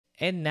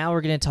And now we're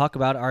going to talk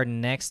about our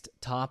next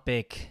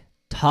topic.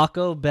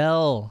 Taco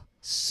Bell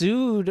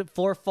sued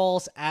for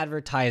false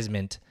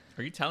advertisement.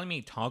 Are you telling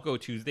me Taco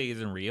Tuesday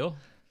isn't real?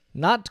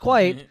 Not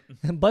quite,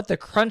 but the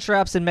crunch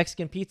wraps and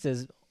Mexican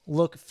pizzas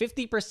look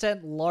 50%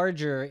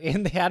 larger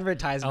in the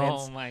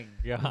advertisements. Oh my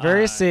god.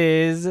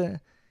 Versus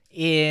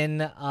in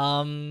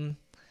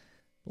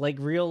like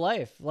real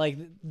life. Like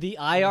the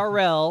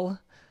IRL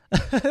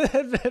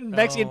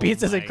Mexican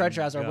pizzas and crunch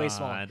wraps are way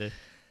smaller.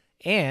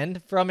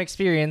 And from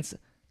experience,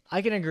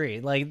 I can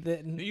agree. Like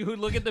you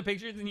look at the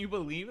pictures and you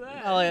believe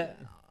that?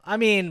 I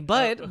mean,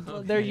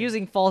 but they're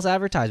using false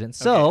advertisements.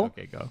 So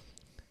okay, go.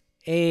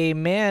 A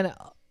man,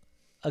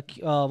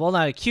 well,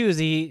 not accused.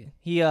 He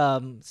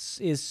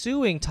is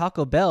suing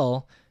Taco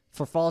Bell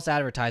for false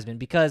advertisement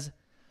because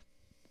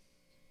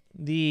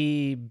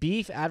the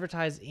beef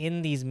advertised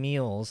in these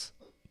meals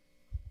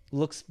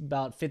looks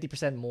about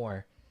 50%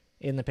 more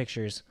in the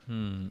pictures.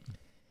 And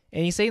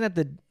he's saying that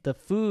the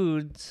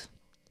foods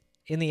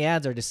in the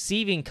ads are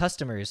deceiving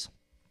customers,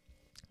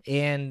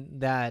 and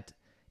that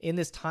in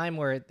this time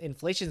where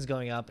inflation is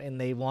going up and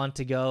they want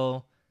to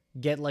go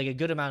get like a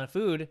good amount of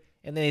food,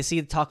 and then they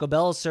see Taco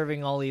Bell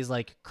serving all these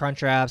like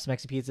crunch wraps,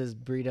 Mexican pizzas,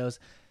 burritos,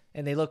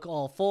 and they look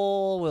all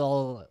full with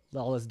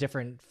all this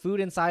different food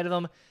inside of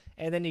them,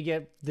 and then you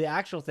get the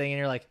actual thing and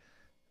you're like,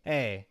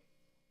 hey,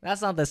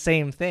 that's not the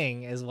same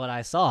thing as what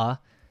I saw.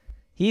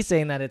 He's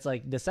saying that it's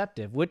like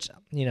deceptive, which,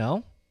 you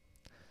know,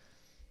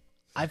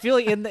 I feel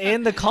like in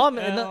the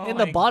comment in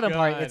the bottom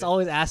part, it's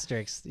always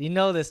asterisks. You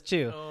know this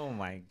too. Oh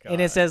my god! And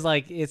it says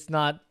like it's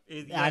not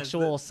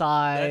actual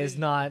size,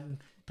 not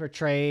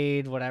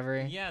portrayed,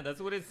 whatever. Yeah, that's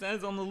what it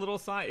says on the little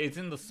side. It's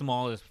in the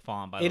smallest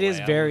font, by the way. It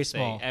is very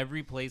small.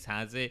 Every place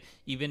has it.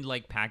 Even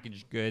like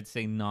packaged goods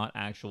say not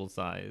actual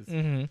size.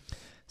 Mm-hmm.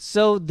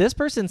 So this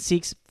person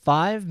seeks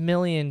 $5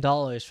 million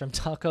from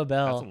Taco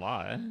Bell. That's a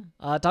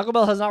lot. Taco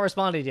Bell has not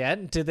responded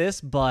yet to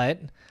this, but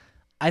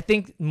I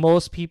think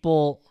most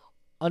people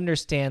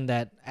understand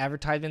that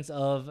advertisements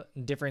of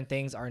different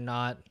things are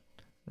not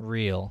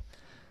real.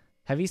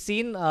 Have you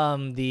seen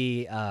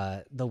the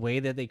way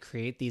that they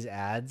create these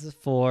ads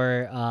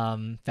for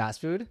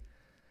fast food?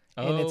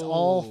 And it's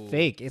all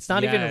fake. It's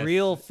not even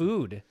real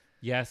food.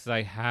 Yes,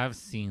 I have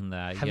seen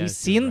that. Have you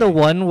seen the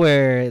one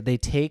where they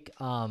take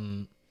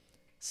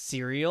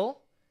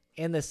cereal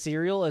and the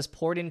cereal is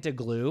poured into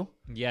glue?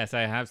 Yes,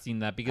 I have seen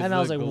that because and I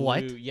was like,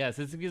 what? Yes,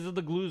 it's because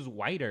the glue is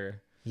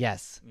whiter.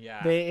 Yes.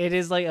 Yeah. It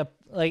is like and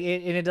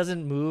it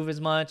doesn't move as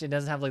much. It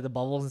doesn't have like the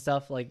bubbles and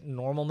stuff like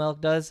normal milk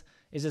does.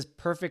 It's just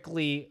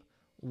perfectly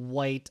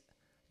white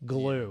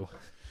glue.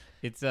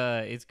 Yeah.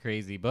 It's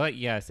crazy. But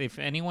yes, if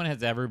anyone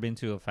has ever been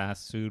to a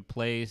fast food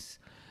place,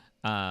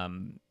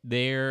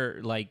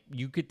 they're like,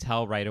 you could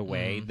tell right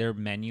away their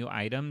menu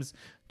items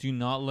do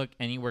not look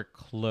anywhere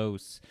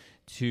close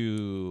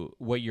to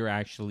what you're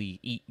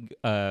actually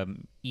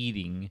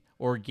eating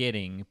or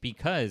getting,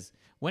 because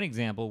one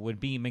example would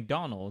be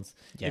McDonald's.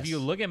 Yes. If you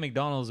look at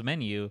McDonald's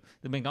menu,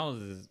 the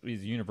McDonald's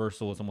is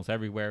universal. It's almost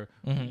everywhere.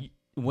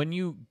 When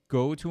you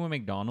go to a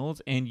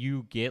McDonald's and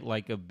you get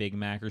like a Big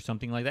Mac or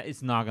something like that,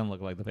 it's not going to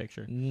look like the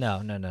picture.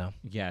 No.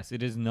 Yes,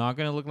 it is not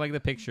going to look like the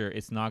picture.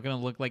 It's not going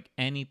to look like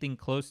anything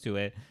close to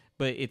it.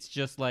 But it's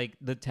just like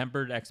the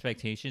tempered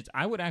expectations.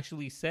 I would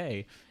actually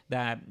say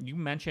that you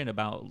mentioned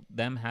about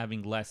them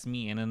having less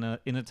meat, and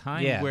in a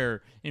time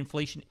where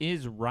inflation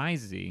is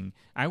rising,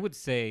 I would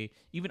say,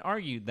 even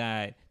argue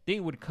that they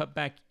would cut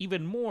back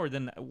even more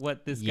than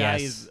what this guy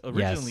is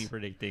originally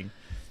predicting.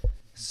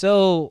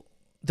 So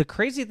the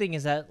crazy thing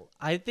is that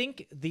I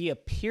think the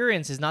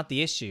appearance is not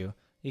the issue,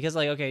 because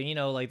like, okay, you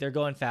know, like they're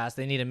going fast,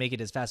 they need to make it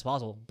as fast as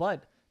possible.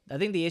 But I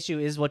think the issue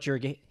is what you're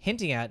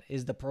hinting at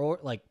is the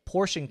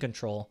portion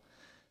control.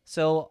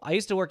 So I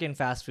used to work in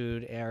fast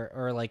food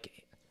or like,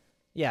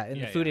 in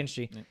the food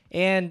industry. Yeah.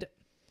 And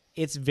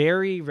it's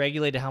very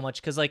regulated how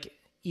much, because like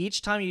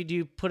each time you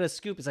do put a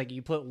scoop, it's like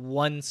you put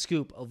one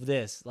scoop of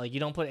this. Like you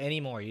don't put any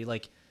more. You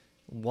like,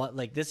 what,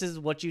 like this is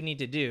what you need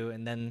to do.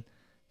 And then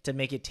to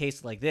make it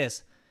taste like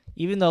this,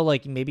 even though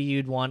like maybe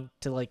you'd want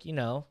to like, you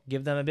know,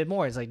 give them a bit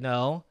more. It's like,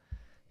 no,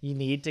 you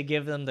need to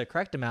give them the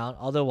correct amount.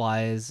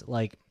 Otherwise,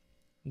 like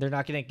they're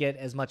not going to get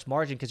as much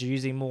margin because you're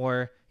using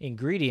more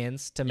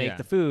ingredients to make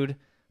the food,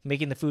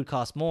 making the food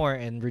cost more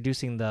and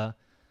reducing the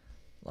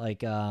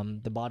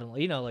the bottom,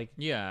 you know, like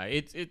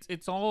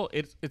it's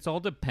all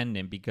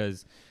dependent,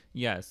 because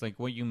yes, like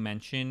what you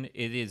mentioned,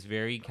 it is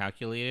very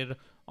calculated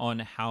on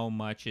how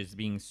much is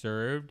being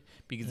served,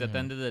 because at the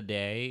end of the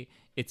day,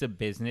 it's a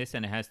business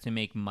and it has to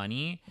make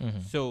money.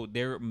 So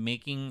they're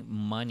making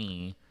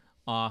money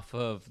off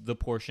of the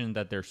portion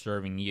that they're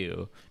serving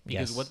you,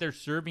 because what they're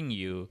serving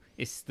you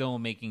is still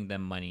making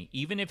them money.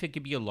 Even if it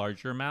could be a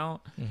larger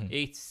amount,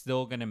 it's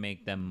still going to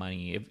make them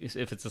money.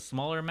 If it's a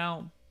smaller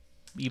amount,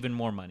 even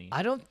more money.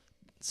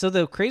 So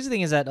the crazy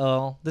thing is that,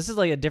 this is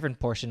like a different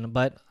portion,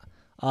 but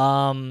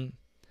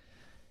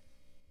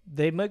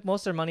they make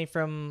most of their money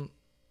from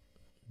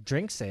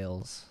drink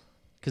sales.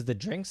 because the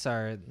drinks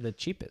are the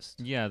cheapest.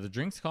 Yeah, the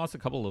drinks cost a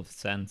couple of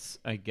cents,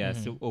 I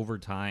guess, over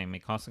time. It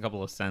costs a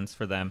couple of cents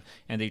for them,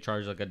 and they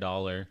charge like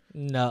 $1.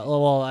 No,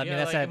 well, I mean Yeah,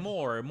 that's like at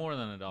more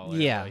than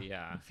 $1. yeah, but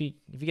yeah. If you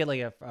get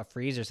like a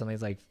freeze or something,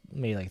 it's like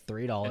maybe like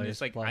 $3. And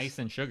it's like plus. ice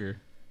and sugar.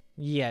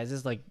 Yeah, it's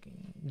just like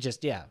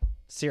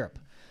syrup.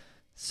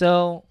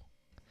 So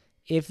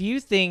if you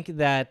think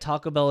that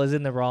Taco Bell is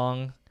in the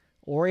wrong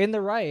or in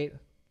the right,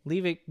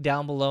 leave it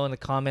down below in the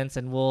comments,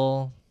 and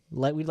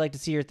we'd like to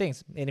see your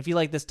things. And if you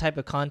like this type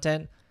of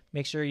content,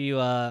 make sure you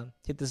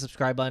hit the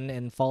subscribe button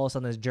and follow us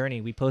on this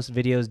journey. We post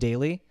videos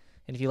daily.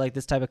 And if you like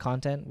this type of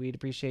content, we'd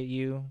appreciate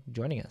you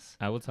joining us.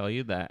 I will tell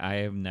you that I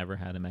have never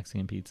had a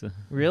Mexican pizza.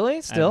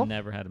 Really? Still? I've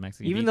never had a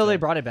Mexican pizza. Even though they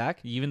brought it back?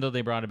 Even though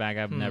they brought it back,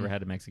 I've never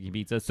had a Mexican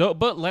pizza. So,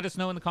 but let us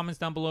know in the comments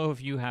down below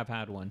if you have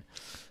had one.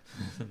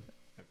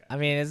 I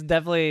mean, it's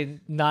definitely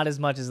not as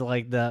much as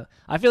like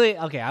I feel like,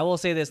 okay, I will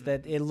say this,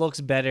 that it looks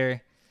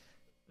better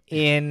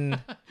in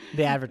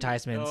the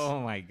advertisements. Oh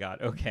my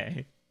God.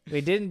 Okay.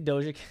 Wait, didn't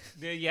Doja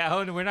Cat?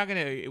 Yeah, we're not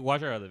going to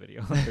watch our other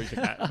video. Doja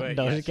Cat. But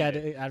Doja yeah, Cat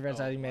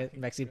advertising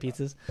Mexican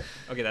pizzas?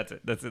 Okay, that's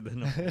it. That's it.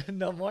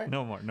 No more.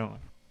 No more? No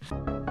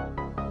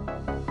more.